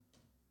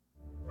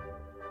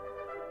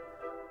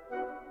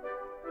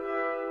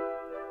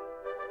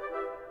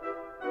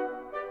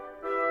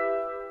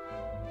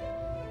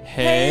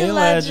Hey,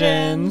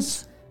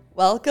 legends.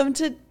 Welcome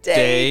to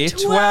day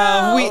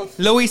 12.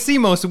 Lo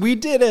hicimos. We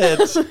did it.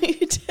 We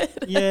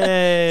did.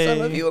 Yay. Some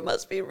of you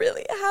must be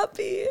really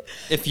happy.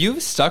 If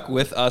you've stuck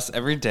with us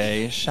every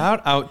day,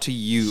 shout out to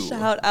you.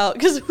 Shout out,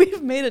 because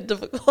we've made it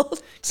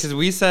difficult. Because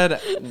we said,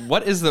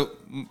 what is the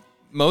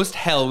most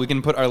hell we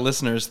can put our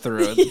listeners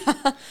through?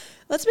 Yeah.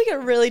 Let's make it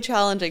really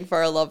challenging for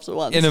our loved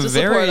ones in a to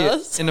very, support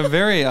us. In a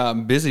very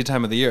busy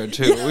time of the year,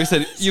 too. Yeah. We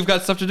said, you've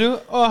got stuff to do?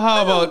 Oh,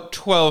 how about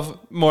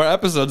 12 more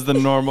episodes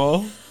than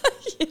normal?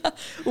 Yeah.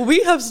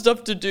 We have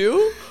stuff to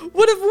do.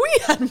 What if we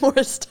had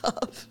more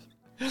stuff?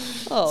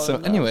 Oh, so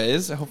no.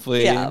 anyways,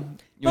 hopefully you enjoyed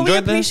we this.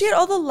 appreciate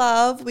all the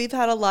love. We've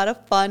had a lot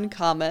of fun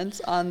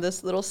comments on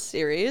this little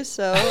series.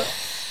 So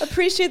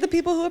appreciate the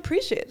people who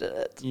appreciated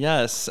it.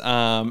 Yes.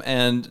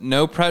 And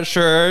no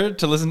pressure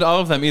to listen to all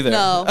of them either.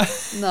 No.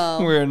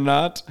 We're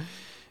not.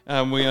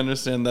 We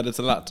understand that it's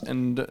a lot.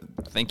 And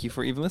thank you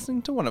for even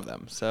listening to one of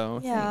them. So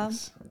yeah.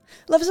 Thanks.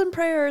 Loves and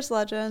prayers,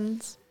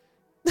 legends.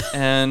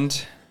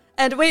 And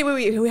wait.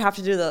 We have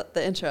to do the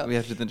intro. we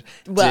have to do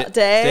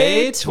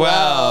day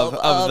 12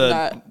 of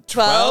the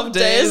 12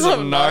 Days of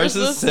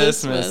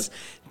Narcissistmas.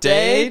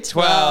 Day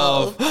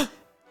 12.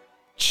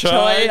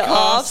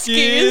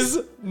 Tchaikovsky's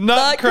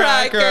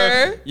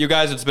Nutcracker. You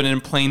guys, it's been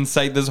in plain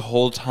sight this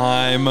whole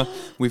time.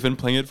 We've been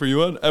playing it for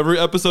you on every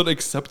episode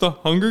except the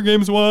Hunger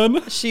Games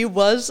one. She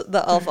was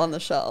the elf on the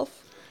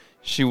shelf.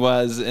 She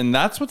was, and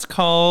that's what's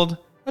called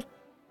a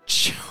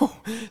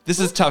this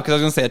is tough because I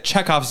was going to say a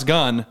Chekhov's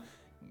gun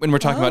when we're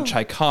talking about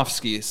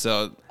Tchaikovsky,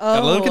 so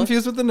got a little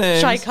confused with the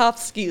names.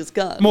 Tchaikovsky's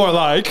gun. More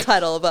like.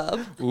 Title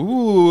above.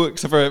 Ooh,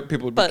 except for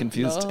people would be But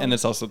confused, no. and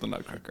it's also the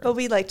Nutcracker. But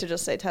we like to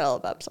just say title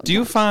above sometimes. Do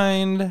you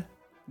find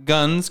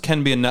guns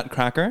can be a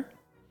nutcracker?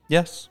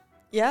 Yes.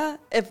 Yeah,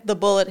 if the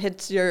bullet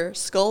hits your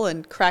skull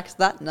and cracks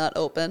that nut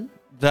open.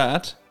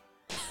 That.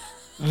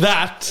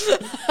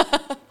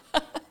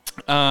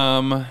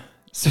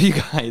 So you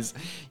guys,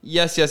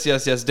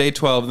 yes. Day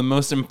 12, the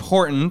most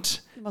important.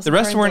 The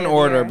rest were in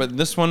order, but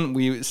this one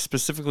we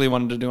specifically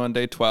wanted to do on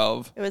day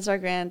 12. It was our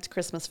grand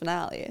Christmas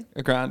finale.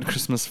 A grand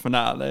Christmas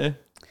finale.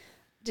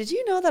 Did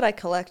you know that I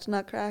collect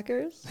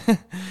nutcrackers?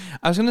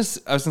 I was gonna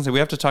say we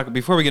have to talk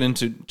before we get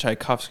into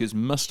Tchaikovsky's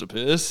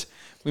masterpiece.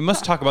 We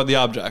must talk about the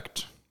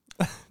object,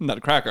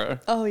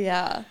 Nutcracker. Oh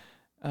yeah.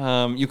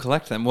 You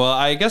collect them. Well,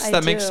 I guess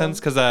that makes sense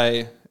because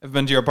I have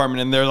been to your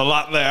apartment and there's a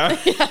lot there.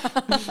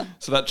 Yeah.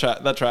 So that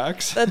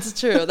tracks. That's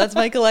true. That's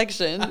my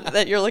collection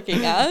that you're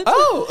looking at.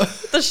 Oh,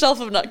 the shelf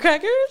of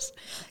nutcrackers.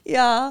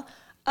 Yeah.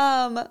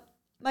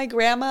 My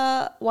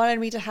grandma wanted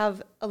me to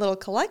have a little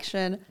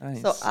collection,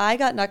 so I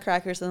got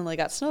nutcrackers and then I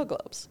got snow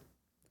globes.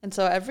 And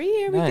so every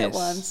year we get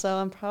one. So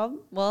I'm so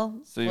we'll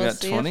got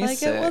see 26. if I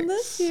get one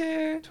this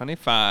year.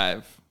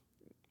 25.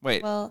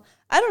 Wait. Well,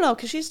 I don't know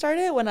because she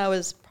started it when I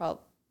was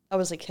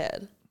a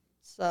kid,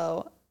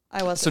 so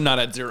I wasn't. So not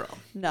at 0.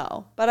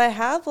 No, but I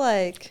have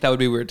like. That would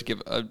be weird to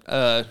give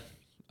a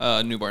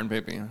newborn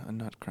baby a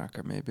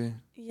nutcracker, maybe.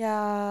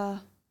 Yeah.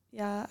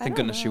 Thank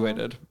goodness she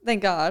waited.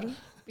 Thank God,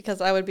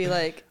 because I would be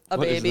like a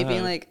baby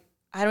being like,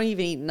 I don't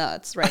even eat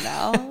nuts right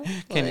now.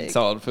 Can't eat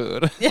solid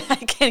food. Yeah, I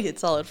can't eat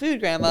solid food,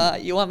 Grandma.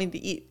 You want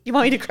me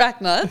to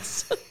crack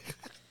nuts?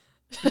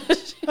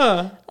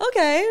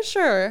 Okay,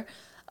 sure.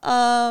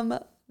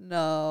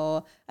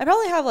 No. I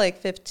probably have like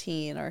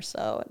 15 or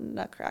so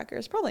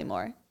nutcrackers, probably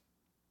more.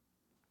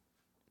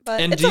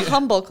 But it's a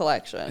humble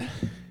collection.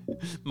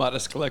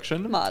 Modest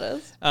collection.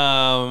 Modest.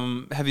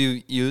 Have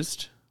you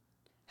used?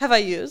 Have I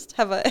used?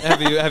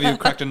 Have you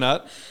cracked a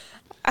nut?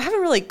 I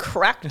haven't really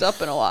cracked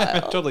up in a while. I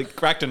totally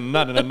cracked a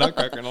nut in a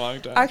nutcracker in a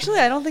long time. Actually,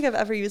 I don't think I've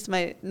ever used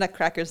my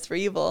nutcrackers for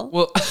evil.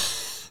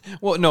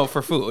 Well, no,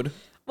 for food.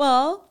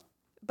 Well,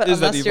 but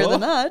unless you're the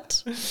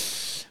nut,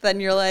 then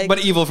you're like.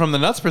 But evil from the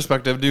nut's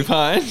perspective, do you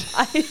find?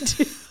 I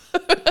do.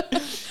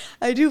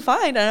 I do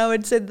find, and I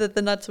would say that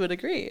the nuts would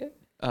agree.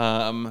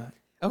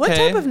 Okay. What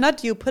type of nut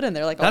do you put in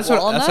there? Like that's a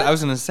walnut? That's what I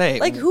was gonna say.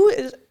 Like who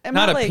is?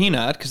 Not a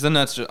peanut, because then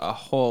that's just a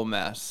whole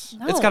mess.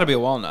 No. It's got to be a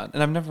walnut,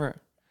 and I've never.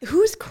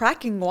 Who's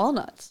cracking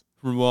walnuts?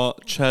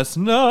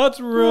 Chestnuts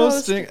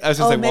roasting. I was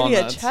gonna say maybe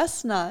walnuts. A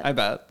chestnut. I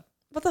bet.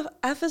 What the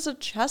F is a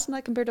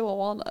chestnut compared to a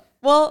walnut?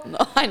 Well, no,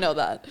 I know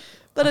that,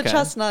 but a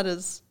chestnut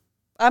is.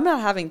 I'm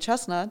not having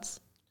chestnuts.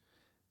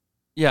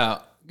 Yeah,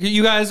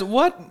 you guys,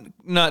 what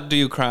nut do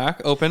you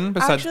crack open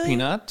besides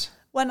peanut?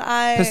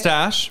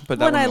 Pistache, but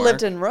when I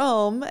lived in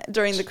Rome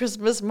during the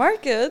Christmas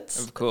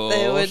markets, of course,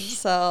 they would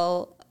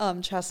sell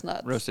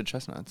chestnuts, roasted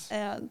chestnuts,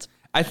 and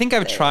I think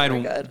I've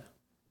tried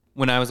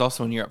when I was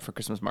also in Europe for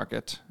Christmas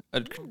market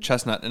a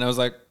chestnut, and I was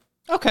like,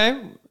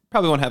 okay,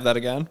 probably won't have that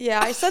again.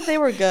 Yeah, I said they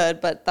were good,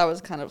 but that was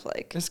kind of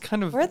like,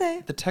 were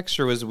they? The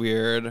texture was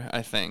weird,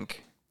 I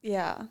think.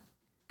 Yeah,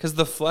 because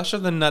the flesh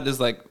of the nut is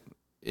like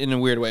in a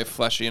weird way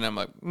fleshy, and I'm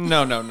like,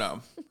 no.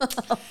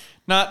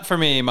 Not for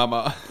me,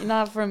 mama.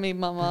 Not for me,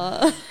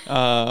 mama.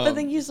 But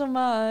thank you so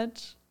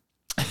much.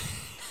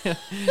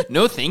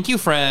 No, thank you,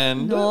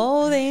 friend.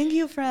 No, thank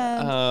you,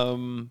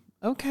 friend.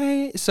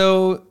 Okay,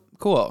 so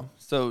cool.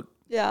 So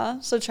yeah,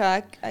 so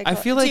check. I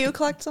feel like. Do you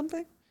collect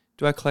something?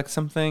 Do I collect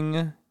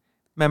something?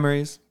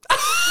 Memories.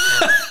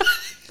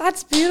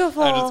 That's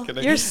beautiful. I'm just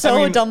kidding. You're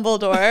so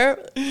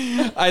Dumbledore.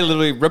 I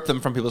literally rip them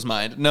from people's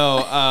mind.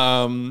 No,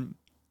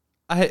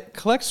 I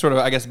collect sort of,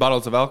 I guess,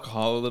 bottles of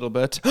alcohol a little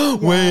bit.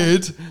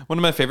 Wait, one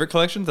of my favorite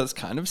collections that's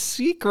kind of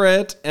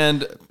secret,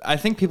 and I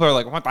think people are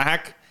like, what the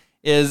heck,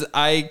 is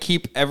I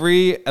keep at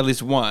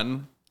least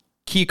one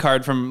key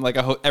card from like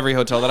every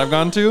hotel that I've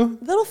gone to.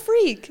 Little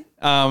freak.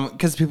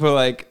 Because people are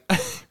like,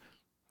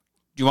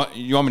 you want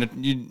me to,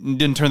 you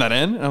didn't turn that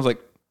in? And I was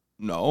like,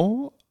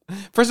 no.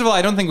 First of all,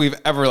 I don't think we've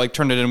ever like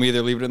turned it in. We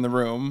either leave it in the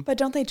room. But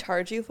don't they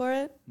charge you for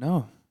it?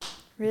 No.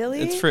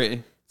 Really? It's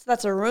free. So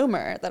that's a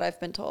rumor that I've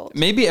been told.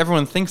 Maybe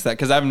everyone thinks that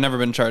because I've never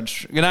been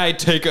charged. And I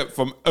take it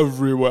from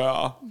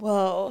everywhere.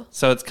 Whoa.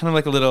 So it's kind of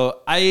like a little,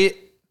 I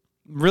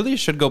really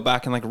should go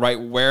back and like write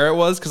where it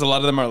was because a lot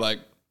of them are like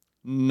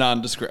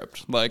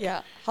nondescript. Like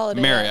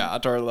Holiday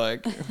Marriott or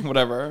like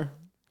whatever.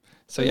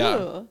 So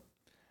yeah.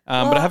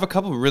 But I have a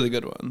couple really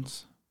good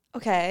ones.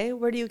 Okay.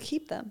 Where do you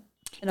keep them?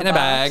 In a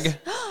bag.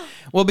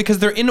 Well, because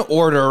they're in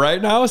order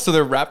right now. So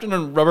they're wrapped in a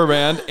rubber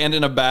band and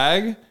in a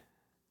bag.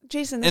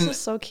 Jason, this is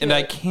so cute. And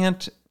I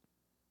can't,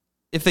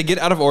 if they get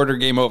out of order,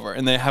 game over.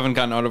 And they haven't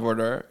gotten out of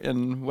order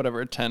in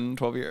whatever, 10,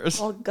 12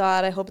 years. Oh,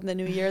 God, I hope in the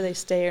new year they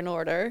stay in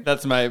order.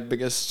 That's my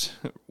biggest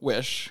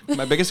wish.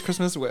 My biggest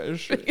Christmas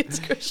wish.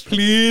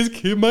 Please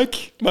keep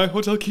my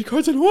hotel key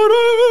cards in order.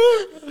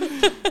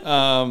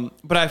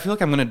 But I feel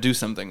like I'm going to do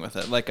something with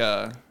it, like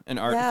an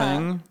art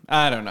thing.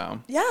 I don't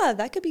know. Yeah,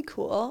 that could be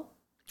cool.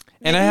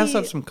 And I also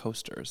have some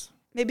coasters.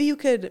 Maybe you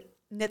could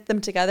knit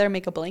them together and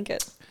make a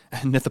blanket.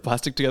 Knit the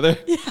plastic together?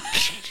 Yeah.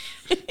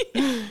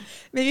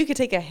 Maybe you could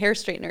take a hair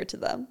straightener to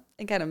them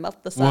and kind of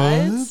muff the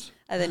sides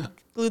and then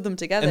glue them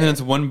together. And then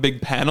it's one big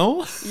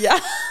panel? Yeah.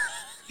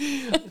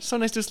 So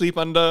nice to sleep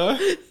under.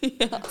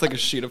 Yeah. It's like a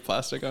sheet of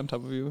plastic on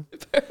top of you.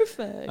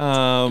 Perfect.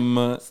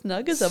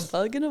 Snug as a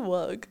bug in a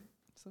wug.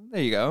 So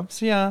there you go.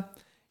 So yeah,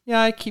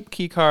 I keep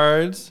key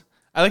cards.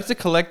 I like to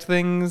collect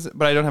things,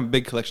 but I don't have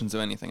big collections of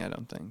anything, I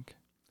don't think.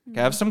 I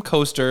have some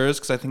coasters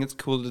because I think it's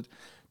cool to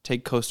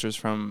take coasters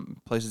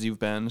from places you've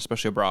been,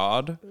 especially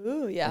abroad.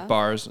 Ooh, yeah. Like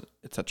bars,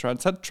 etc.,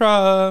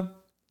 etc.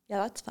 Yeah,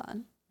 that's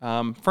fun.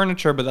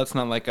 Furniture, but that's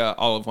not like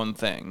all of one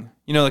thing.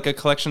 You know, like a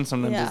collection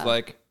sometimes is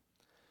like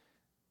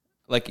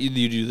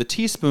you do the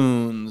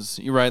teaspoons.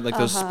 You write like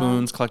those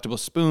spoons, collectible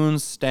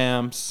spoons,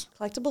 stamps.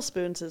 Collectible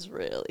spoons is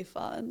really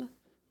fun.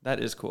 That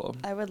is cool.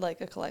 I would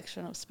like a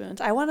collection of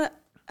spoons. I want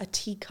a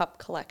teacup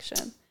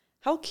collection.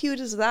 How cute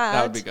is that?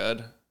 That would be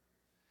good.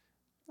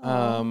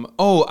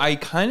 I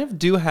kind of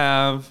do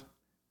have,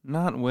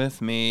 not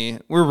with me.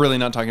 We're really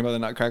not talking about the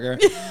Nutcracker.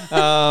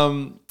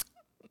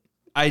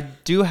 I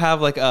do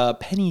have like a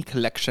penny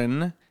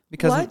collection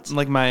because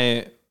like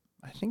I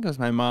think it was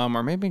my mom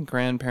or maybe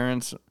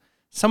grandparents,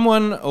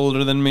 someone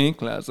older than me,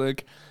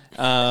 classic,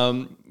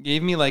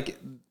 gave me like,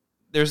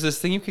 there's this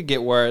thing you could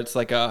get where it's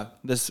like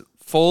this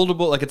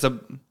foldable, like it's a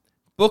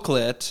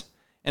booklet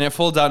and it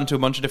folds out into a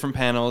bunch of different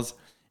panels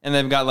and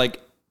they've got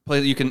like,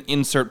 you can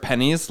insert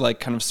pennies, like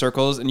kind of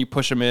circles, and you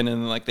push them in,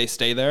 and like they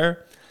stay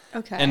there.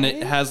 Okay. And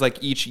it has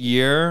like each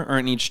year or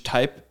in each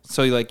type.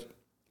 So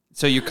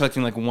you're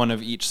collecting like one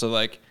of each. So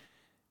like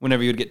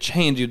whenever you'd get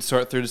change, you'd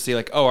sort through to see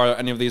like, oh, are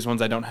any of these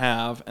ones I don't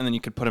have, and then you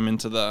could put them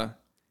into the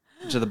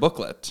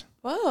booklet.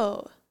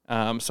 Whoa.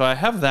 So I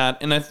have that,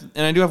 and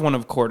I do have one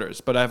of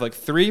quarters, but I have like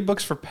 3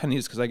 books for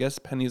pennies because I guess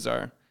pennies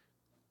are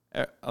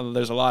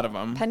there's a lot of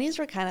them. Pennies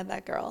were kind of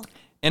that girl.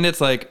 And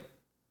it's like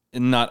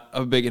not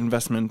a big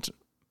investment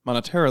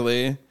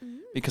monetarily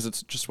because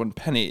it's just 1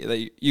 penny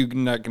that you're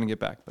not going to get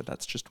back, but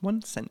that's just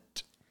 1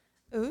 cent.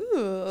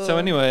 Ooh. So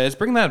anyways,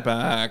 bring that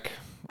back.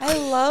 I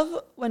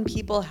love when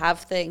people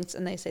have things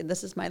and they say,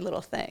 this is my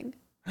little thing.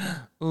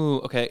 Ooh,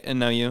 okay. And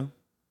now you?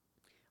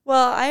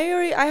 Well,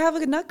 I have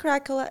a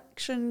Nutcracker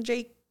collection,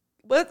 Jake.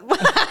 What?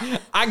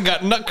 I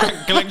got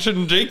Nutcracker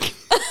collection, Jake.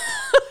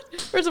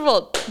 First of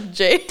all,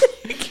 Jake.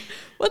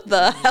 What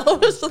the hell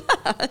was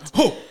that?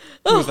 Oh,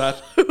 who was that?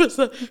 Who was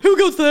that? Who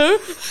goes there?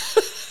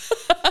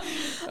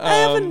 I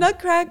have a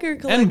Nutcracker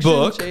collection, and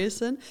book.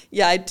 Jason.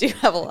 Yeah, I do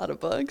have a lot of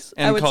books.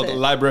 And called the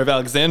Library of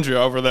Alexandria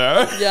over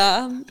there.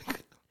 Yeah.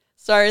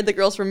 Sorry, the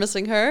girls were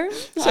missing her.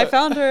 I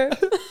found her.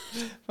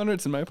 Found her.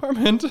 It's in my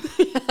apartment.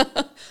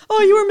 Yeah.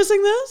 Oh, you were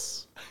missing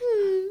this?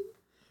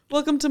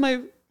 Welcome to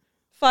my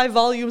 5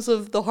 volumes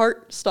of the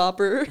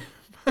Heartstopper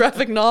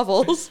graphic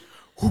novels.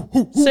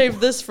 Save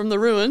this from the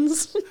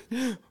ruins.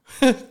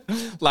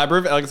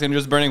 Library of Alexandria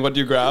is burning. What do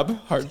you grab?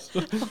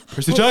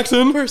 Percy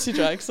Jackson. Percy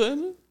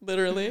Jackson,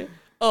 literally.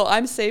 Oh,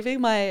 I'm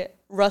saving my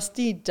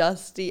rusty,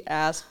 dusty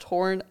ass,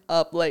 torn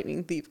up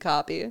Lightning Thief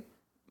copy.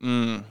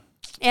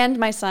 And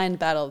my signed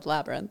Battle of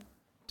Labyrinth.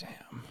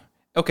 Damn.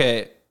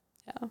 Okay.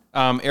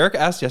 Yeah. Eric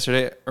asked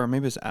yesterday, or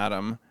maybe it's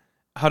Adam,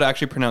 how to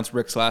actually pronounce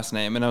Rick's last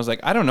name, and I was like,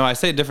 I don't know. I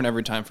say it different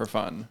every time for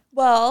fun.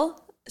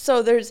 Well,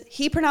 so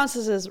he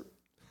pronounces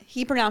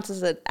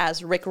it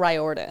as Rick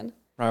Riordan.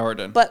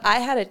 Riordan. But I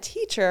had a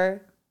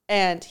teacher,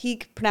 and he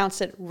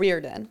pronounced it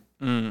Reardon.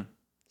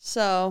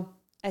 So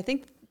I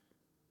think,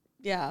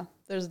 there's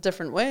there's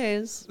different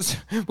ways.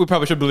 We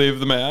probably should believe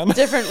the man.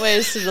 Different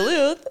ways to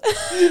Duluth.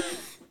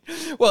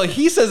 Well,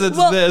 he says it's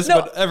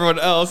but everyone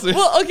else.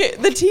 Well, okay,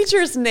 the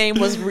teacher's name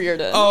was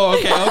Reardon. Oh,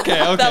 okay.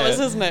 That was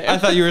his name. I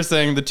thought you were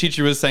saying the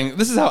teacher was saying,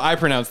 this is how I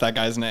pronounce that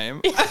guy's name.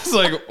 I was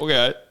like,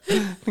 okay, I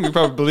think we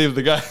probably believe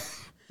the guy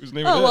whose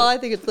name it is. Oh, well, I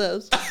think it's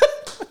this.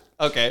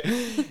 Okay.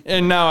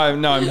 And now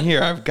I'm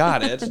here. I've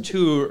got it.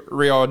 To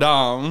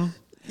Riordan.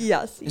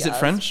 Yes. Is it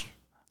French?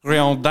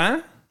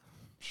 Riordan?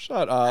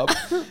 Shut up.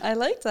 I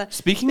like that.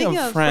 Speaking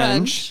of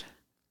French,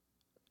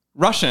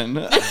 Russian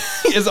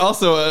is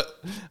also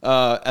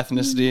a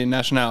ethnicity and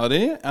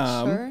nationality.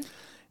 Sure.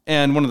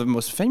 And one of the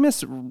most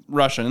famous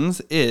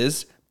Russians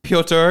is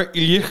Pyotr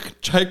Ilyich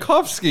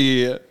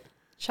Tchaikovsky.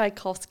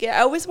 Tchaikovsky.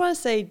 I always want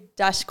to say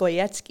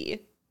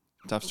Dostoevsky.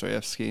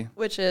 Dostoevsky.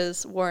 Which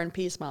is War and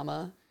Peace,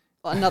 Mama.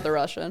 Well, another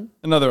Russian.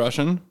 Another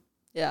Russian.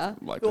 Yeah.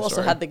 Like who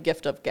also had the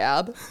gift of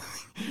gab.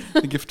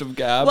 The gift of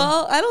gab.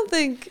 Well, I don't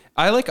think...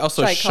 I like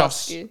also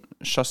Tchaikovsky.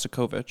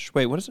 Shostakovich.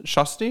 Wait, what is it?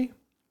 Shosti?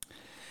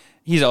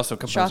 He's also a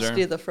composer.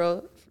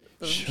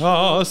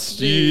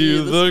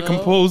 Shosti the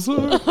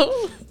composer.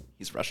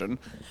 He's Russian.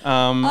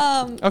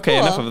 Okay,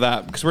 cool. enough of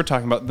that, because we're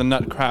talking about the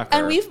Nutcracker.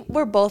 And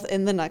we're both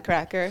in the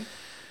Nutcracker.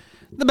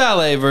 The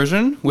ballet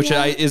version, which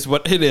is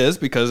what it is,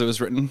 because it was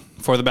written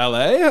for the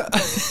ballet.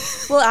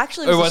 Well,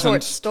 actually, it was a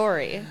short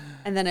story,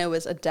 and then it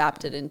was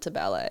adapted into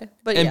ballet.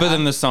 But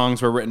then the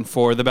songs were written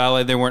for the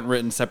ballet. They weren't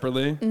written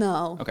separately.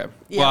 No. Okay.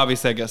 Yeah. Well,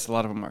 obviously, I guess a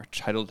lot of them are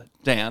titled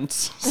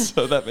dance,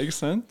 so that makes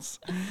sense.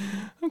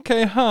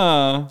 Okay,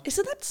 huh?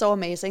 Isn't that so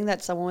amazing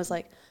that someone was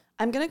like,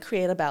 "I'm gonna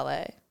create a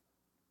ballet"?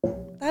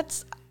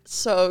 That's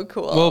so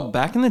cool. Well,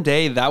 back in the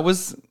day, that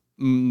was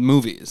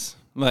movies,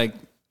 like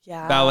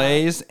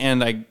ballets,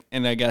 and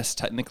I guess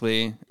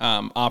technically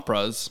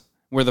operas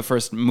were the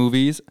first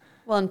movies.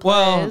 Well, and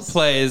plays.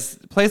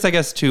 Plays, I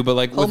guess too, but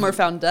like Homer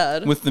Found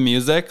Dead with the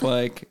music,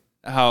 like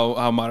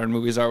how modern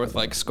movies are with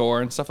like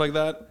score and stuff like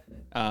that.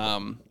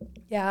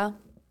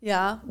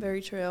 Yeah,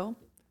 very true.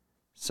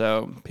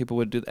 So people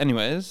would do.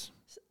 Anyways.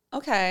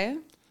 Okay,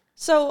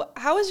 so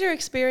how was your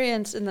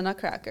experience in the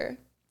Nutcracker?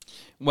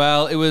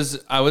 Well, I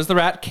was the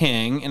Rat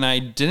King, and I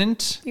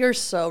didn't. You're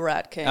so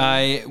Rat King.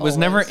 I was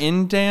never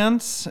in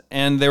dance,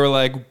 and they were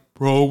like,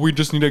 "Bro, we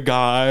just need a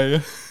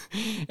guy."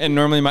 And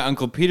normally my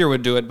Uncle Peter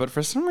would do it, but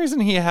for some reason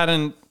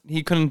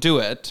he couldn't do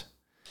it.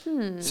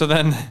 So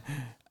then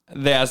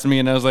they asked me,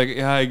 and I was like,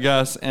 "Yeah, I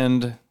guess."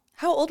 And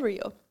how old were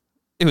you?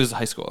 It was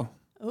high school.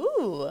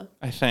 Ooh.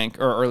 I think,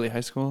 or early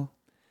high school.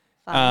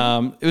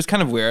 It was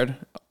kind of weird,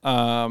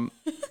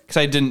 because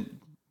I didn't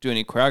do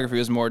any choreography. It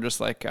was more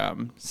just like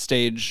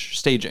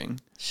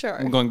staging. Sure.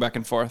 And going back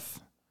and forth.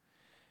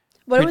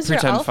 What was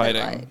your outfit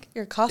like?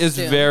 Your costume? Is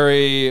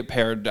very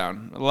pared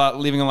down.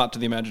 Leaving a lot to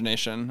the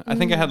imagination. I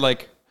think I had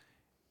like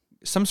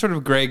some sort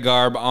of gray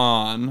garb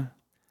on.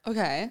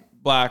 Okay.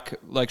 Black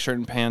like shirt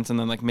and pants, and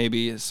then like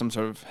maybe some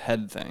sort of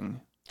head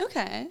thing.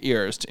 Okay.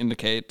 Ears to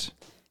indicate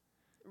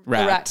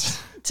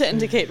rat. To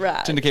indicate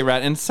rat. To indicate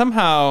rat. And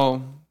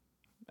somehow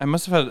I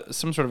must have had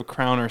some sort of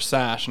crown or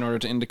sash in order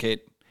to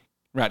indicate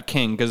Rat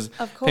King, because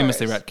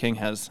famously Rat King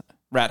has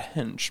rat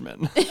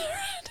henchmen.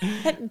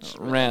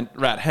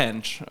 Rat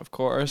hench, of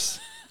course.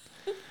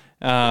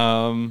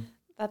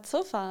 That's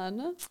so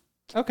fun.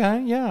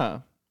 Okay,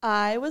 yeah.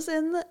 I was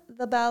in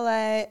the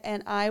ballet,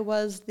 and I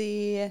was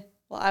in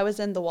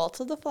the Waltz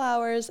of the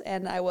Flowers,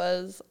 and I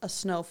was a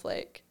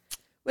snowflake.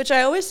 Which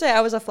I always say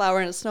I was a flower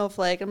and a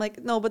snowflake. I'm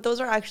like, no, but those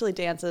are actually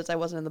dances. I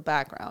wasn't in the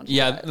background.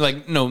 Yeah,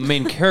 like, no,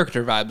 main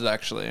character vibes,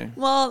 actually.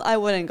 Well, I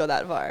wouldn't go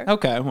that far.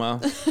 Okay,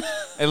 well,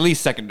 at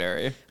least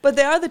secondary. But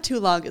they are the two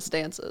longest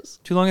dances.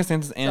 Two longest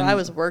dances, and so I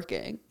was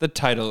working. The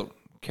title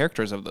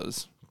characters of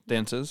those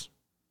dances.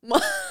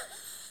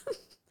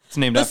 It's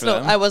named after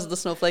them. I was the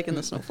snowflake in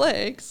the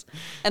snowflakes,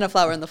 and a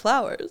flower in the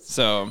flowers.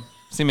 So,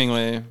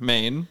 seemingly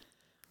main.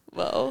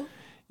 Well...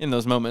 in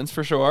those moments,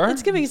 for sure.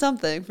 It's giving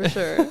something, for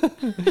sure.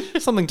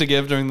 Something to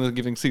give during the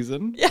giving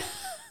season.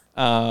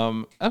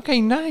 Yeah.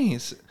 Okay,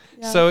 nice.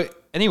 Yeah. So,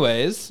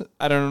 anyways,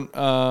 I don't...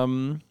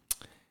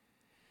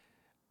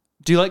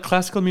 do you like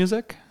classical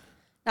music?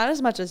 Not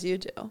as much as you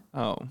do.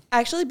 Oh.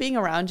 Actually, being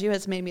around you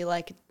has made me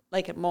like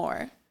it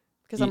more.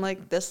 Because I'm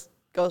like, this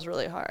goes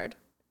really hard.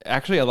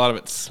 Actually, a lot of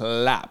it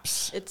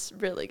slaps. It's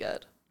really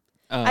good.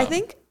 I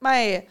think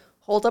my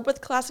hold up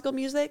with classical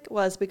music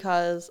was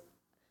because...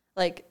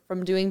 like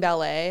from doing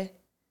ballet,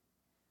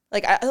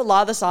 like a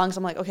lot of the songs,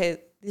 I'm like, okay,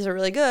 these are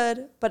really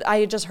good, but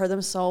I just heard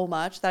them so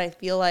much that I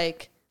feel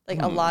like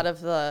a lot of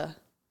the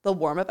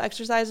warm up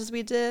exercises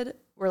we did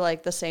were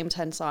like the same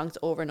 10 songs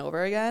over and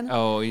over again.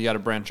 Oh, you got to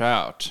branch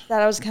out.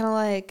 That I was kind of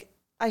like,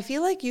 I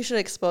feel like you should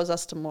expose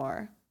us to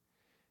more.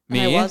 Me?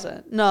 And I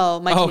wasn't. No,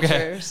 my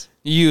teachers.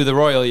 You, the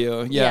royal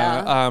you.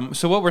 Yeah.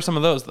 So what were some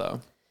of those though?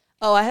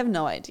 Oh, I have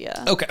no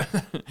idea. Okay.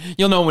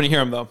 You'll know when you hear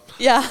them though.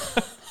 Yeah.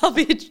 I'll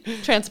be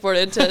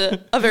transported to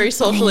a very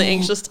socially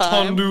anxious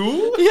time.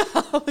 Tendu?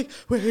 Yeah. I'm like,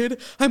 wait,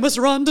 I must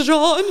run to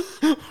John.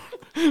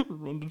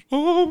 Run to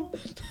John.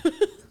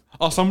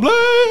 Assemblée.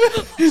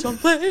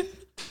 Assemblée.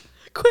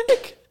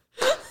 Quick.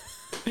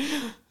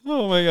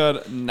 Oh my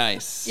God.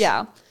 Nice.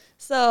 Yeah.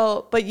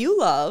 So, but you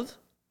love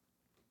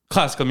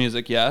classical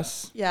music,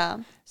 yes. Yeah.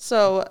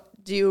 So,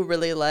 do you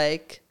really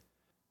like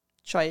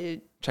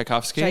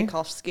Tchaikovsky?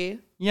 Tchaikovsky?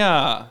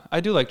 Yeah, I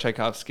do like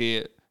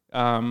Tchaikovsky.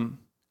 I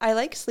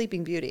like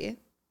Sleeping Beauty.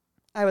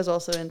 I was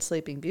also in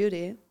Sleeping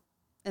Beauty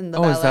in the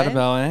ballet. Oh, is that a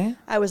ballet?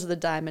 I was the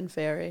Diamond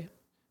Fairy.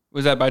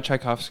 Was that by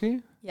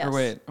Tchaikovsky? Yes. Or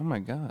wait, oh my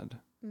God.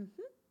 Mm-hmm.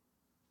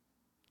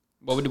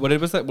 What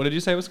was that? What did you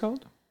say it was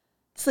called?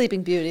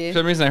 Sleeping Beauty. For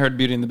some reason I heard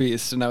Beauty and the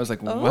Beast and I was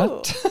like,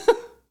 what?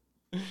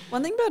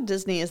 One thing about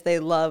Disney is they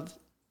love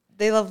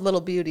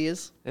little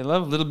beauties. They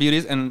love little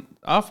beauties and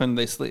often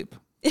they sleep.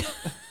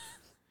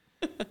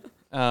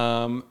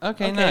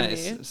 Okay,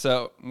 nice. Me.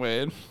 So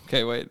wait.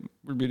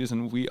 We're beauties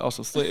and we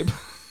also sleep.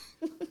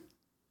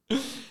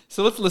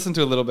 So let's listen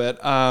to a little bit.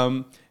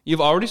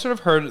 You've already sort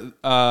of heard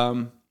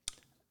the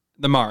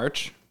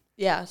march.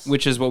 Yes.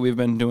 Which is what we've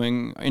been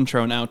doing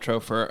intro and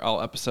outro for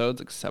all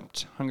episodes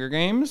except Hunger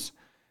Games.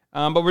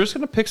 But we're just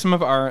going to pick some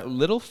of our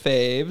little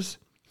faves.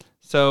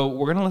 So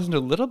we're going to listen to a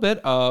little bit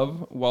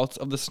of Waltz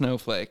of the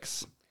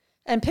Snowflakes.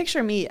 And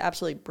picture me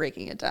absolutely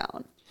breaking it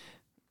down.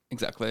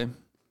 Exactly.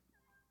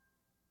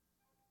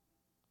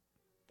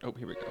 Oh,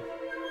 here we go.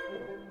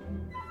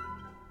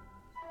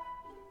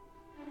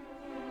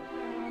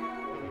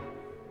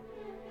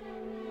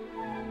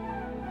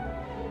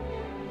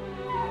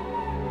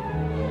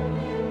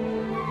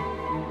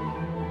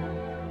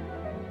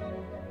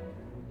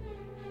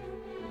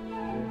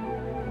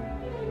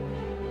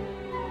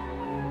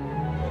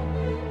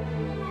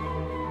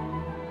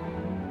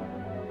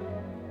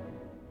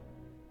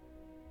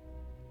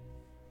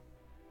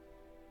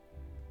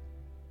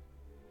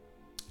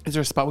 Is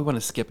there a spot we want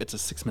to skip? It's a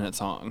 6-minute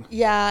song.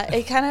 Yeah,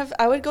 it kind of,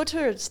 I would go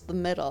towards the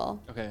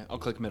middle. Okay, I'll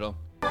click middle.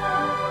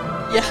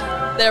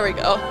 Yeah, there we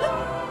go.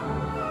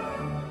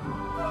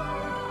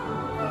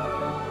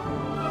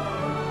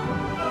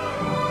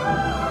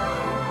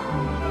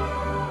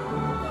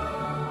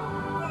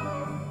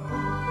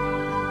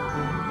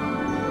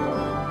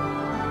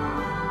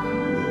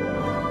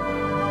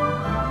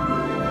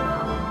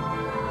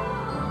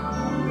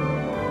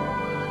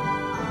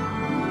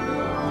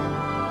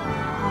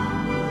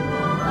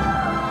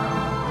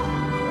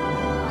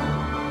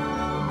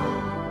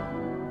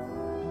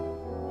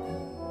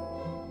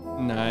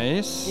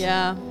 Nice.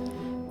 Yeah.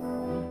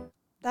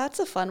 That's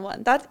a fun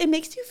one. It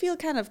makes you feel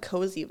kind of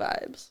cozy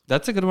vibes.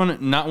 That's a good one.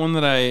 Not one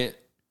that I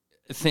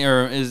think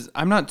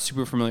I'm not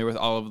super familiar with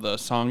all of the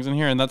songs in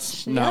here, and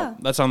that's not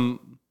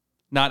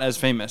as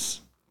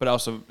famous, but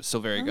also still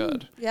very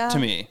good to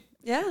me.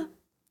 Yeah.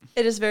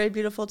 It is very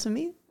beautiful to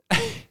me.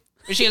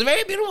 She is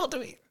very beautiful to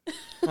me.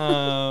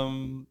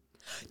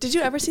 Did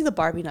you ever see the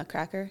Barbie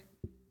Nutcracker?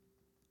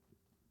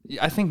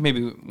 I think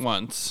maybe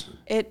once.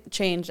 It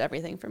changed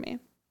everything for me.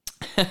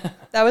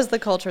 That was the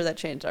culture that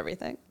changed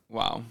everything.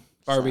 Wow.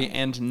 Barbie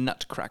and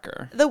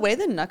Nutcracker. The way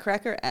the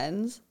Nutcracker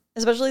ends,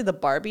 especially the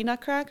Barbie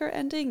Nutcracker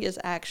ending, is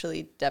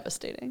actually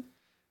devastating.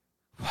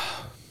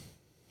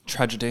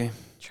 Tragedy.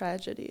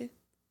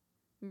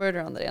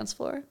 Murder on the dance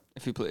floor.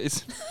 If you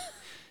please.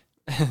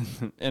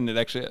 And it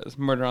actually is.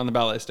 Murder on the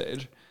ballet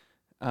stage.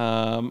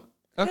 Okay.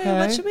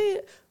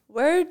 Hey,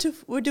 where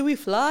do we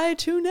fly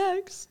to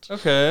next?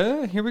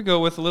 Okay, here we go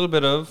with a little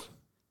bit of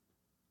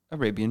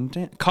Arabian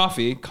dance.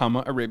 Coffee,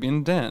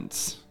 Arabian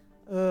dance.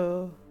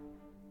 Oh.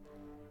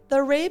 The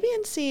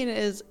Arabian scene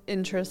is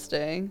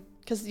interesting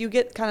because you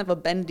get kind of a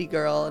bendy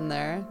girl in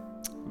there.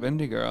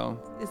 Bendy girl.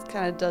 It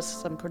kind of does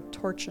some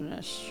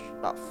contortionist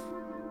stuff.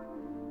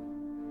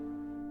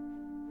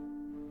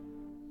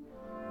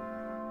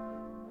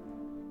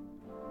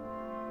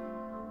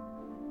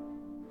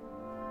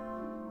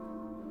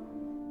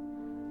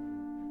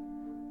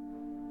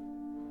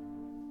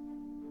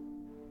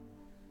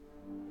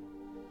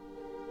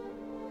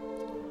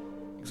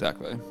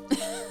 Exactly.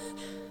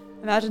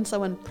 Imagine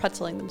someone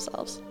pretzeling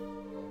themselves.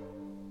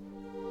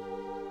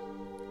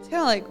 It's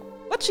kind of like,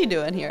 what's she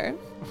doing here?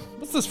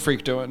 What's this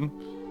freak doing?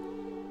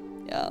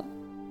 Yeah.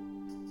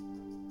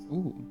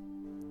 Ooh.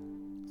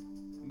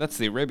 That's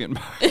the Arabian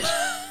part.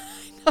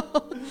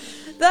 No.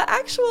 The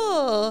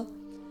actual,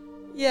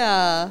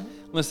 yeah.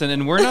 Listen,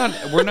 and we're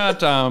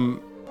not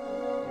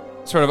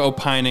sort of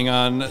opining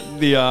on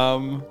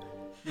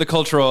the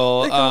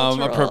cultural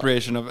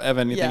appropriation of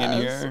anything in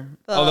here.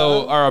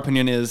 Although our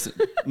opinion is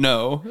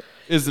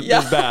is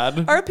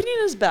bad. Our opinion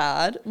is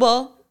bad.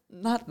 Well,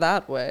 not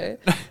that way.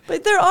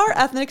 But there are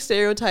ethnic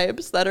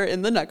stereotypes that are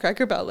in the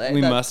Nutcracker ballet.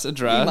 We must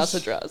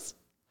address.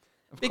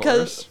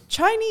 Because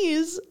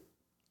Chinese,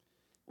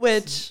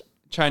 which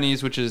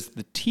is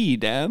the tea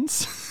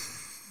dance,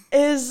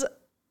 there's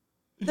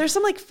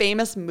some like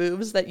famous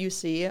moves that you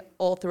see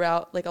all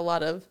throughout like a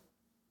lot of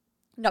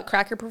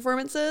Nutcracker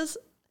performances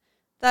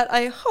that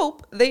I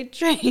hope they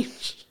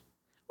change.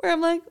 Where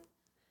I'm like,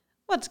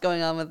 what's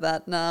going on with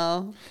that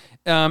now?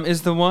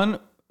 Is the one,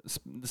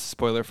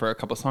 spoiler for a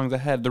couple songs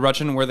ahead, the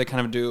Russian where they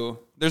kind of do,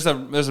 there's a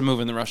move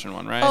in the Russian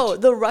one, right? Oh,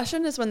 the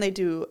Russian is when they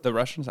do. The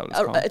Russian, is that what it's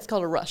called? It's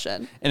called a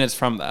Russian. And it's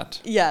from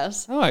that.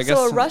 Yes. Oh, I guess.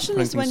 So a Russian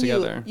is when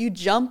you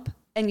jump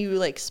and you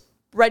like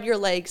spread your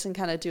legs and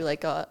kind of do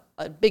like a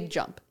big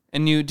jump.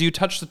 And do you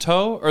touch the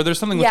toe, or there's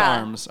something with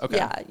arms? Okay.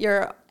 Yeah,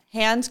 your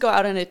hands go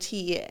out in a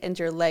T and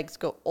your legs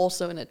go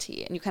also in a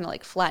T, and you kind of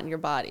like flatten your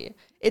body.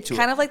 It's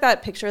kind of like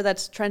that picture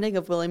that's trending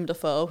of Willem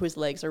Dafoe, whose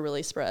legs are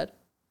really spread.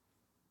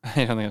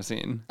 I don't think I've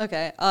seen.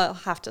 Okay, I'll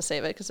have to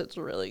save it because it's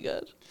really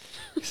good.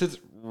 It's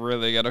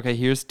really good. Okay,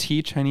 here's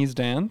T Chinese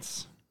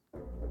dance.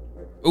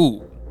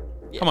 Ooh,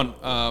 come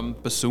on,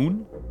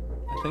 bassoon,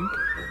 I think.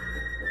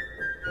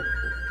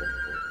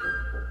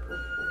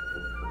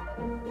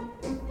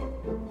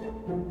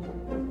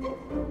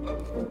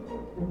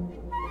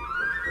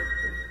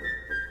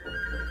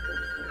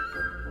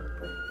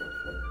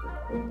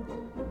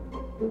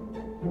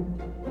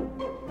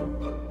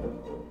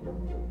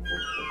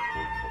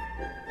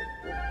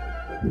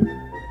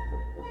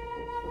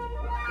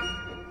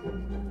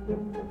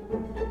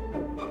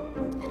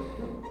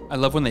 I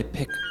love when they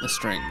pick the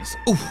strings.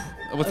 Ooh,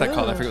 what's that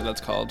called? I forget what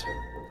that's called.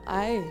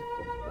 I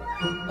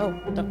feel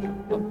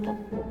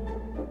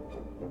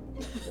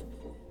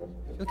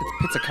like it's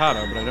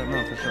pizzicato, but I don't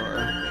know for sure.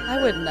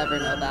 I would never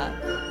know that.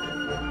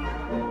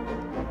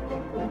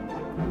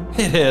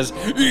 It is.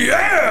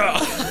 Yeah!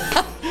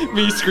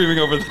 Me screaming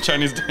over the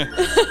Chinese dance.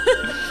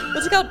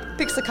 What's it called?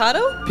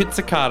 Pizzicato?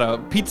 Pizzicato.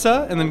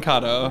 Pizza and then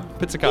cato.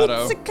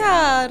 Pizzicato.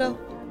 Pizzicato.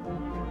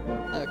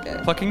 Okay.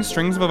 Plucking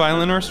strings of a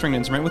violin or a stringed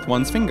instrument with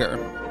one's finger.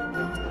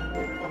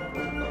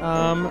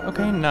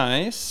 Okay,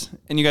 nice.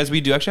 And you guys,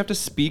 we do actually have to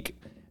speak.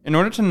 In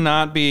order to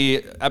not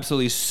be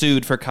absolutely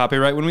sued for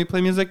copyright when we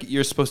play music,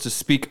 you're supposed to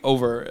speak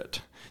over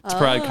it to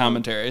provide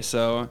commentary.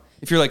 So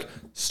if you're like,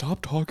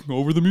 stop talking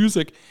over the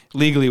music,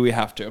 legally we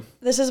have to.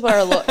 This is where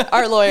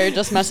our lawyer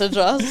just messaged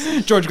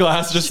us. George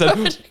Glass just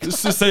said,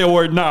 just say a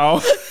word now.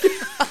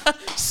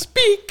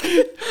 Speak.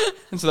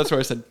 And so that's where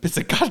I said,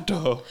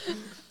 pizzicato.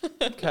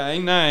 Okay,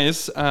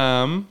 nice.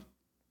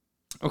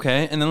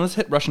 Okay, and then let's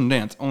hit Russian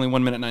dance. Only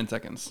 1 minute, 9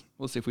 seconds.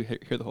 We'll see if we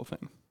hear the whole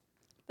thing.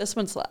 This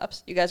one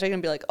slaps. You guys are going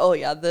to be like, oh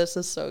yeah, this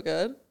is so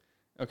good.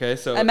 Okay,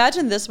 so.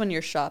 Imagine this when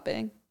you're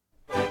shopping.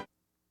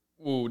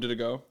 Ooh, did it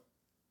go?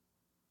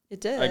 It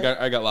did.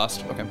 I got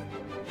lost. Okay.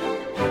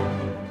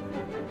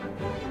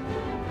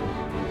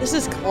 This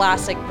is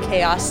classic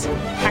chaos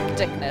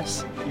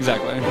hecticness.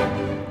 Exactly.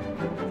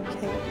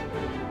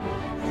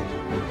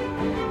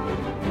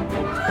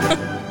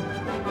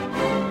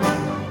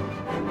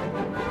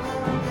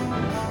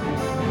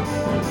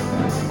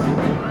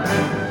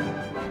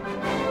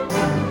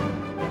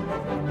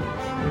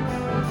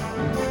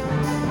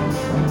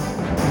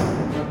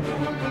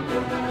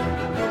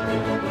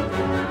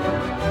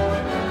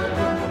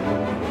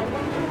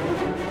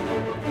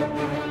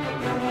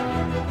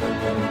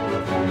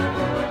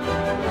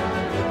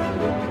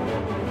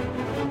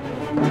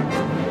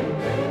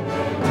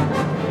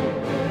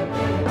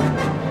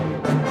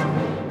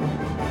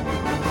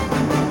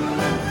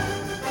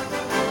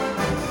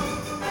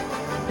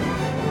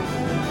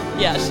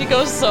 Yeah, she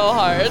goes so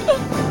hard.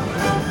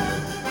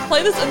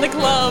 Play this in the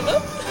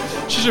club.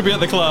 She should be at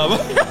the club.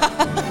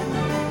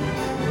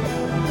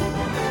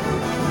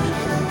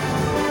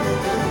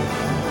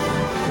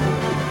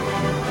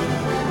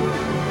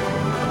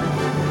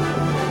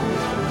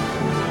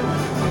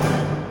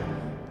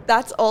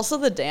 That's also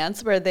the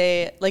dance where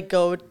they like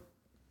go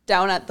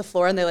down at the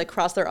floor and they like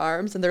cross their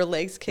arms and their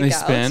legs kick out. They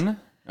spin?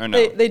 Or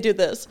no? They do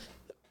this.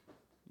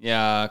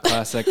 Yeah,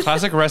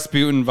 classic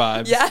Rasputin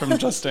vibes from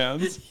Just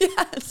Dance.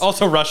 Yes.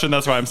 Also Russian,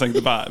 that's why I'm saying the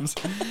vibes.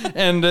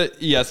 And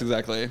yes,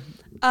 exactly.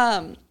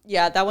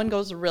 Yeah, that one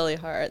goes really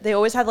hard. They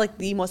always have like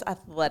the most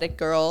athletic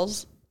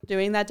girls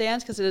doing that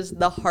dance because it is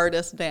the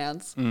hardest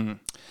dance. Mm.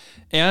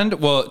 And,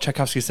 well,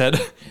 Tchaikovsky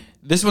said,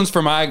 this one's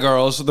for my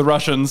girls, the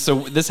Russians, so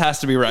this has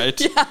to be right.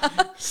 Yeah.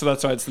 So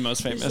that's why it's the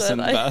most famous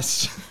and the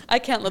best. I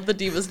can't let the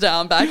divas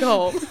down back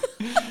home.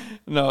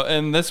 No,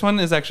 and this one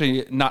is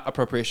actually not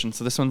appropriation,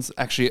 so this one's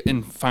actually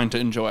fine to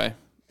enjoy.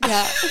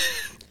 Yeah.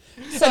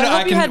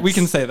 So we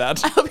can say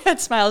that. I hope you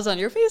had smiles on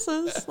your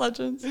faces,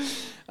 legends.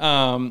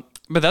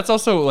 But that's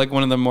also like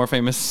one of the more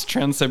famous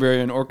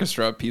Trans-Siberian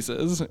Orchestra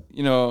pieces.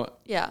 You know,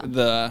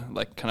 the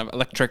like kind of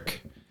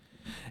electric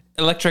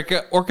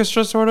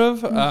orchestra sort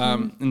of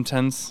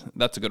intense.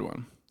 That's a good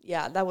one.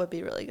 Yeah, that would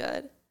be really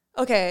good.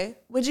 Okay,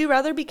 would you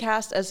rather be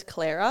cast as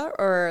Clara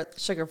or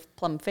Sugar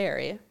Plum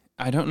Fairy?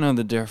 I don't know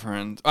the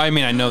difference. I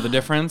mean, I know the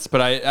difference, but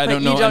I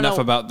don't know enough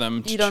about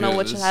them to You don't know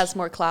which has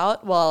more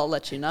clout? Well, I'll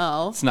let you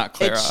know. It's not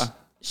Clara. It's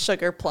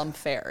Sugar Plum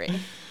Fairy.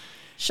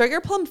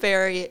 Sugar Plum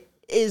Fairy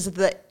is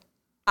the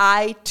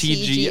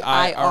ITGIRL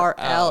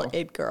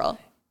it girl.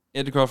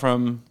 It girl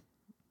from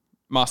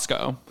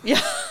Moscow.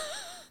 Yeah.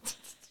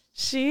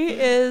 She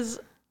is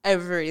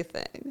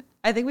everything.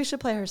 I think we should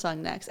play her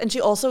song next. And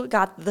she also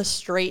got the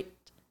straight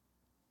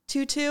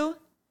tutu,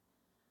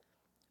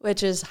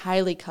 which is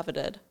highly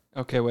coveted.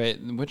 Okay, wait.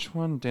 Which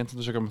one? Dance with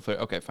the Sugar Plum Fairy.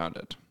 Okay, found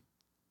it.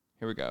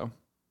 Here we go.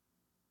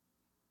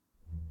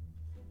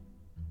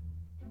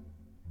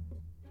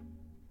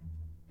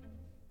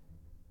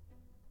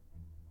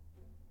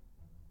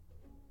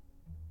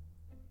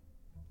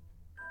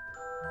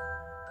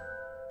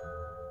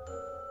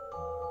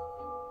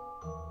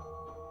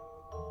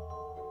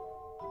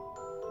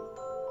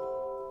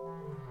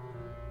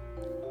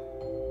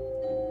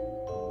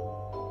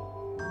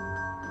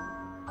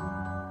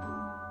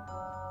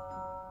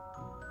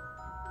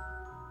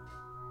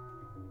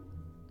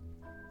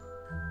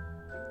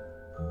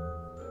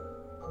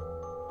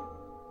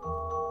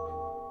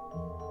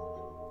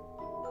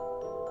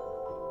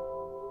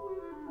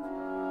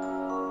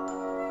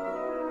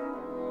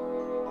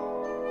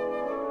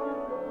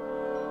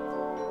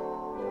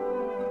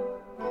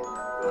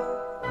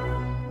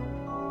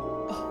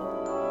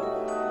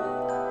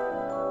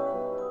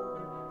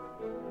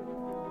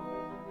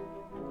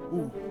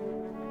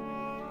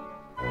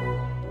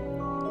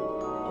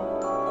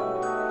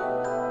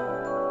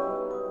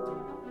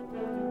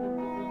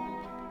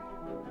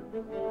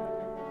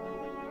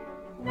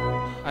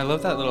 I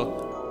love that little.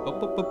 Oh,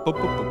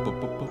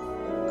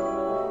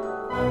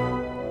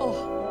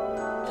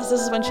 because this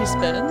is when she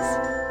spins?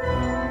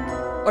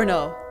 Or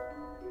no?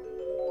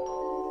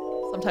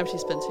 Sometimes she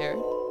spins here.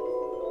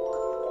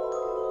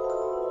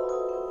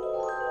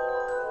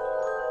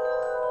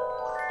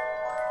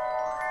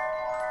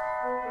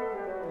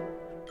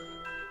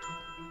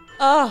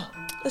 Oh,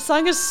 this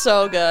song is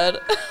so good.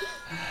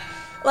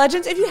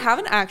 Legends, if you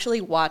haven't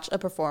actually watched a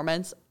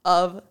performance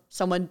of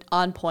someone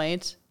on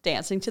point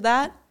dancing to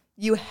that,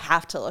 you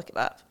have to look it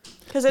up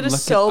because it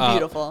is so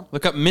beautiful.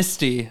 Look up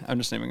Misty. I'm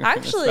just naming a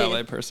famous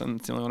ballet person.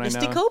 It's the only one Misty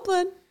I know. Misty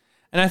Copeland.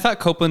 And I thought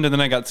Copeland, and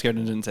then I got scared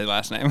and didn't say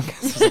last name.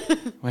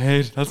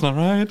 Wait, that's not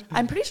right.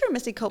 I'm pretty sure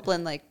Misty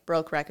Copeland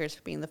broke records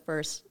for being the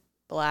first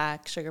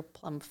Black Sugar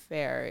Plum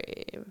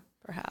Fairy,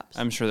 perhaps.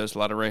 I'm sure there's a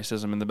lot of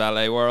racism in the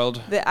ballet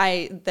world.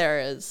 There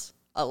is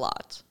a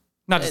lot.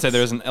 Not to say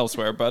there isn't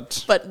elsewhere,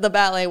 but the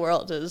ballet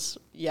world is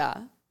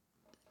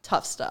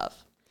tough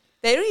stuff.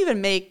 They don't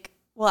even make.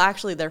 Well,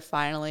 actually, they're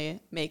finally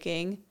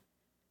making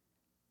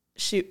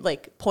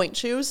point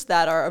shoes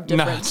that are of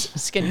different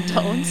skin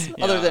tones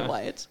other than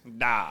white.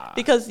 Nah.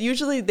 Because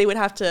usually they would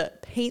have to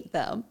paint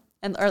them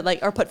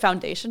or put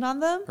foundation on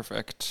them.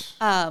 Perfect.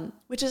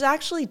 Which is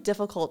actually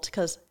difficult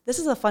because this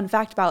is a fun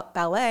fact about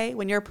ballet.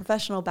 When you're a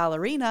professional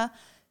ballerina,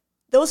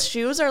 those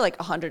shoes are like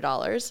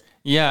 $100.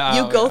 Yeah.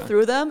 You go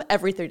through them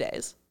every 3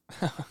 days.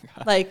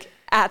 And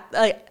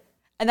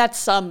that's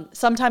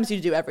sometimes you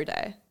do every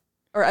day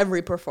or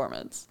every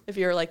performance. If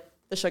you're like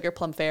the Sugar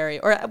Plum Fairy,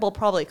 or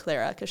probably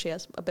Clara because she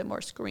has a bit more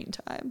screen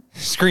time.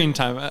 Screen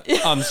time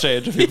on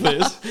stage, if you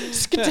please.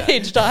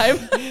 Stage time.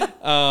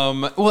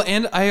 Well,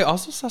 and I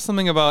also saw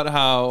something about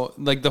how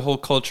the whole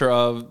culture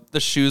of the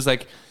shoes,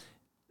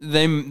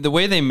 the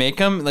way they make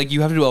them,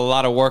 you have to do a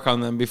lot of work on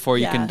them before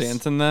you can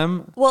dance in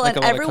them. Well,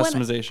 and everyone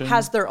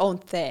has their own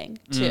thing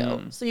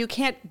too, so you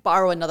can't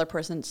borrow another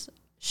person's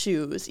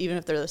shoes even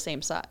if they're the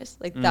same size.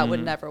 That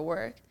would never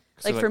work.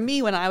 For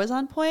me, when I was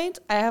on point,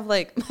 I have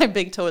my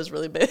big toe is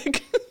really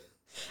big.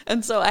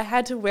 And so I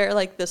had to wear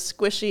this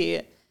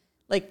squishy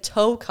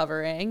toe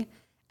covering.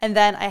 And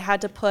then I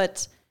had to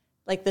put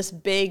this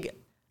big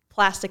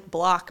plastic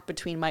block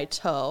between my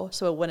toe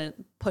so it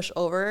wouldn't push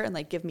over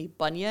and give me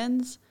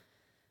bunions.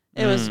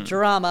 It was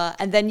drama.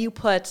 And then you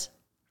put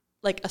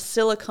a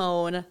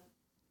silicone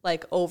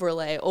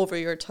overlay over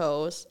your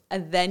toes.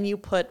 And then you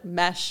put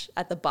mesh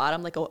at the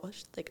bottom,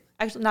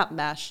 actually not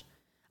mesh.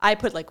 I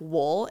put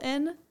wool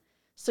in.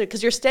 So,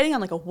 because you're standing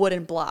on a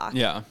wooden block.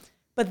 Yeah.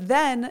 But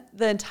then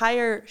the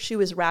entire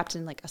shoe is wrapped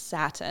in a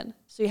satin.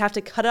 So you have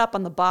to cut it up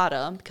on the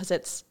bottom because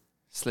it's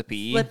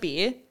slippy. But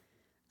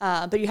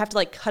you have to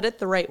like cut it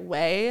the right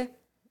way,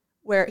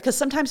 where because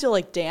sometimes you'll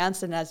like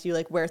dance and as you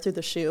like wear through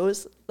the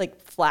shoes, like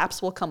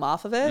flaps will come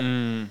off of it.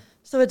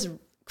 So it's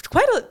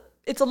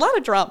a lot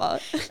of drama.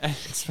 And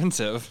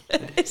expensive.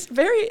 It's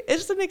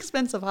an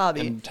expensive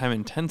hobby. And time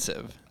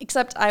intensive.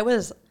 Except I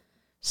was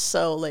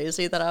so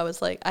lazy that I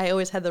was like, I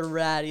always had the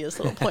rattiest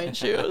little point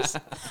shoes.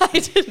 I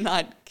did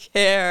not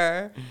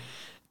care.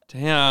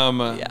 Damn.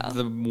 Yeah.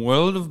 The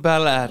world of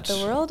ballet.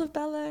 The world of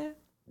ballet.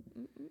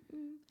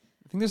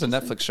 I think there's a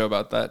Netflix show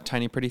about that,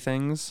 Tiny Pretty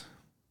Things.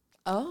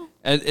 Oh.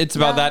 It's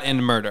about that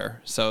and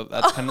murder. So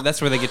that's that's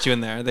where they get you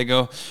in there. They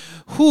go,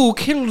 who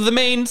killed the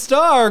main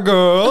star,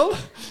 girl?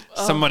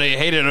 Somebody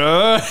hated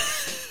her.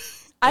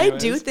 I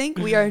do think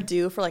we are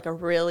due for like a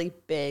really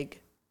big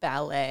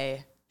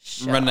ballet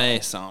show.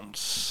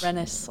 Renaissance.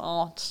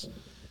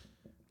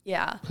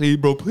 Yeah. Please,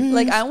 bro, please.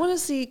 Like, I want to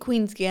see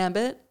Queen's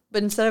Gambit,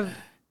 but instead of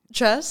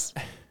chess,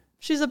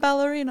 she's a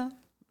ballerina.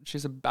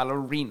 She's a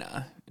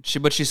ballerina.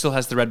 But she still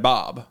has the red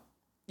bob.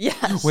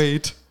 Yes.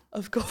 Wait.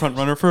 Of course. Front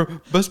runner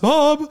for best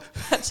bob.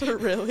 That's a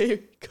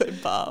really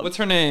good bob. What's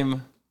her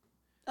name?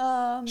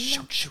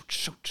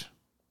 Shoot.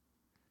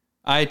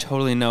 I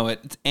totally know it.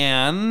 It's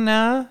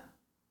Anna.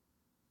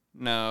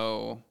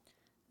 No,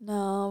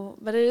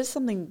 but it is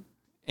something.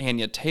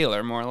 Anya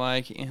Taylor, more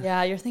like.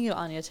 Yeah, you're thinking of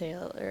Anya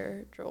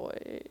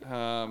Taylor-Joy.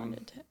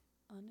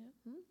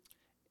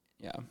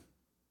 Yeah.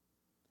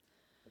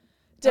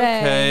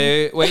 Dang.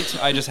 Okay, wait,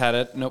 I just had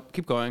it. Nope,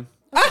 keep going.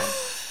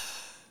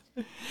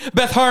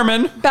 Beth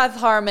Harmon. Beth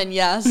Harmon,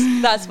 yes.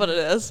 That's what it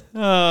is.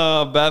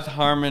 Oh, Beth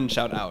Harmon,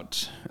 shout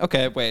out.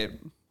 Okay, wait.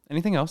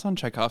 Anything else on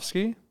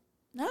Tchaikovsky?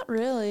 Not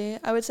really.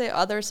 I would say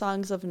other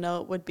songs of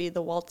note would be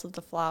The Waltz of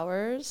the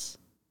Flowers.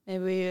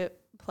 Maybe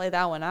play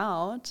that one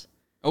out.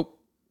 Oh,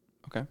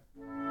 okay.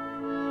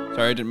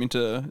 Sorry, I didn't mean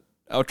to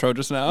outro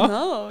just now.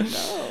 No.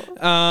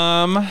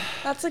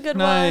 That's a good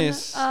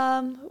nice.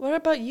 one. What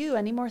about you?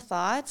 Any more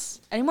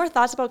thoughts? Any more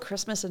thoughts about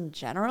Christmas in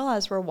general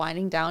as we're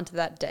winding down to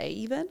that day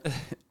even?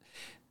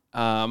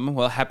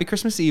 Well, happy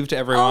Christmas Eve to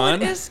everyone. Oh,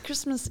 it is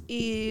Christmas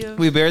Eve.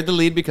 We buried the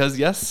lead because,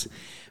 yes,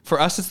 for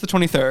us, it's the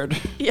 23rd.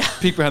 Yeah.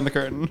 Peek behind the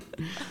curtain.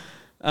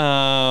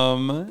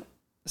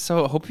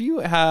 So hope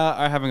you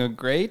are having a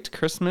great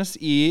Christmas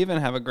Eve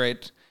and have a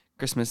great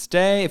Christmas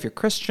Day. If you're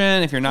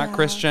Christian, if you're not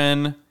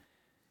Christian,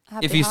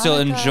 Happy if you Hanukkah. still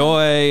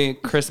enjoy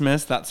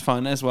Christmas, that's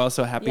fun as well.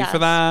 So happy for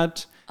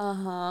that.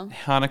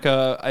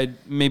 Hanukkah, I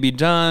may be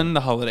done.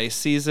 The holiday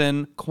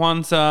season.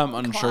 Kwanzaa, I'm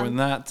unsure when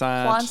that's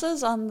at.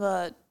 Kwanzaa's on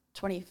the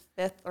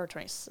 25th or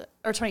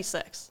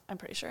 26th, I'm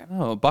pretty sure.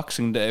 Oh,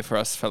 Boxing Day for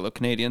us fellow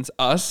Canadians.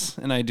 Us,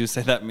 and I do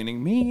say that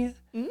meaning me.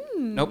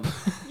 Nope.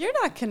 You're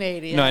not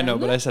Canadian. No, I know,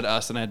 but I said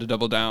us and I had to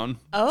double down.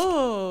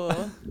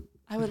 Oh.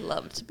 I would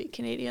love to be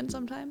Canadian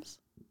sometimes.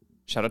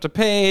 Shout out to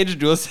Paige,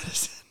 dual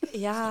citizen.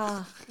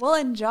 Yeah. Well,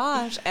 and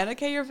Josh, Anna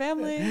K, your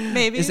family,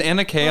 maybe. Is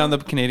Anna K on the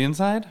Canadian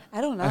side? I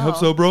don't know. I hope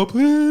so, bro,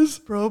 please.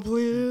 Bro,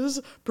 please.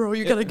 Bro,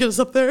 you gotta get us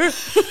up there.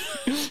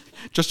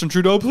 Justin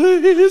Trudeau,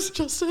 please.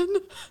 Justin.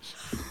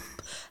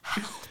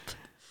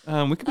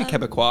 Help. We could be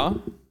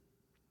Quebecois.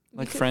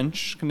 Like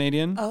French,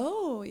 Canadian.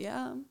 Oh,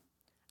 yeah.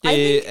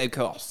 Yeah, of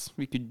course.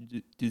 We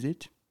could do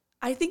that.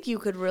 I think you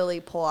could really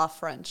pull off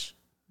French.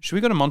 Should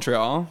we go to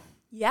Montreal?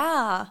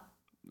 Yeah.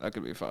 That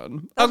could be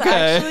fun. That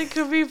actually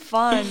could be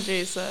fun,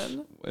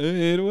 Jason.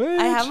 Wait.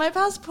 I have my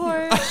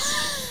passport.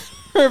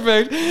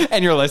 Perfect.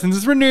 And your license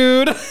is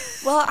renewed.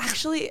 Well,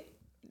 actually,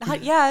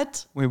 not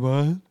yet. Wait,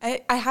 what?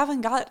 I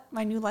haven't got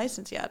my new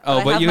license yet.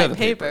 But I have you my have the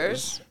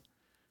papers.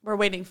 We're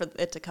waiting for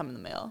it to come in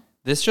the mail.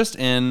 This just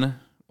in.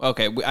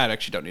 Okay, I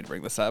actually don't need to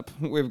bring this up.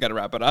 We've got to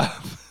wrap it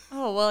up.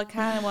 Oh, well, I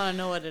kind of want to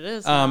know what it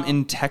is now.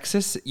 In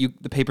Texas,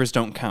 the papers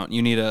don't count.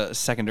 You need a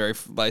secondary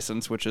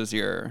license, which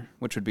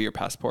would be your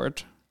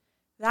passport.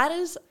 That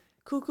is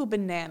cuckoo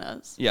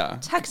bananas. Yeah.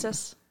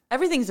 Texas.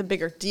 Everything's a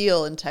bigger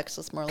deal in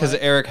Texas, more like. Because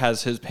Eric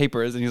has his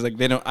papers, and he's like,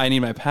 I need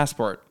my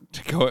passport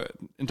to go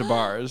into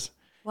bars.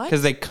 What?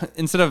 Because they,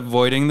 instead of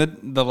voiding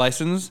the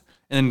license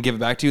and then give it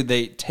back to you,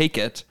 they take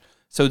it.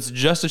 So it's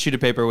just a sheet of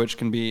paper, which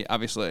can be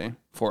obviously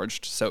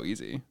forged so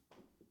easy.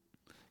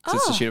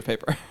 Because it's a sheet of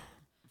paper.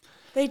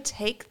 They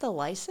take the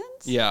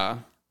license? Yeah.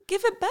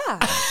 Give it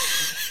back.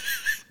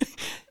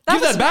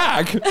 Give that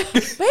back.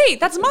 Wait,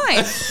 that's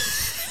mine.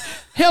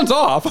 Hands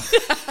off.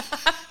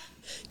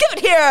 Give it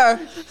here.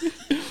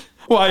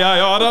 Why I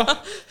oughta.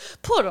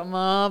 Put them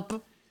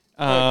up.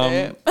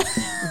 Okay.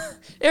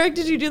 Eric,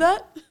 did you do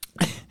that?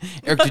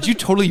 Eric, did you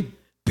totally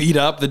beat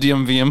up the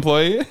DMV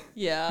employee?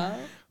 Yeah.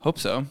 Hope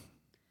so.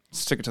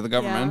 Stick it to the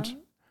government. Yeah.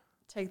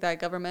 Take that,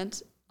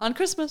 government. On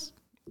Christmas.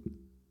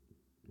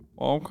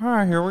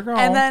 Okay, here we go.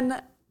 And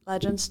then,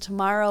 Legends,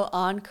 tomorrow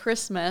on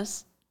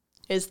Christmas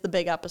is the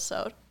big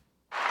episode.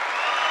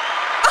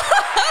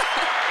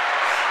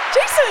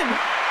 Jason!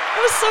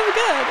 That was so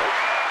good.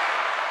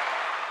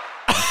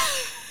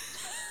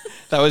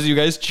 That was you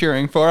guys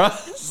cheering for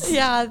us.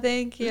 Yeah,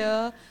 thank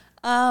you.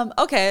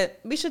 Okay,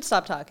 we should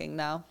stop talking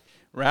now.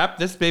 Wrap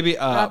this baby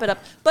up. Wrap it up.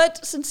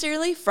 But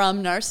sincerely,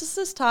 from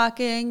Narcissist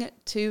Talking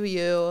to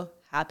you,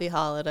 happy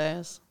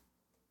holidays.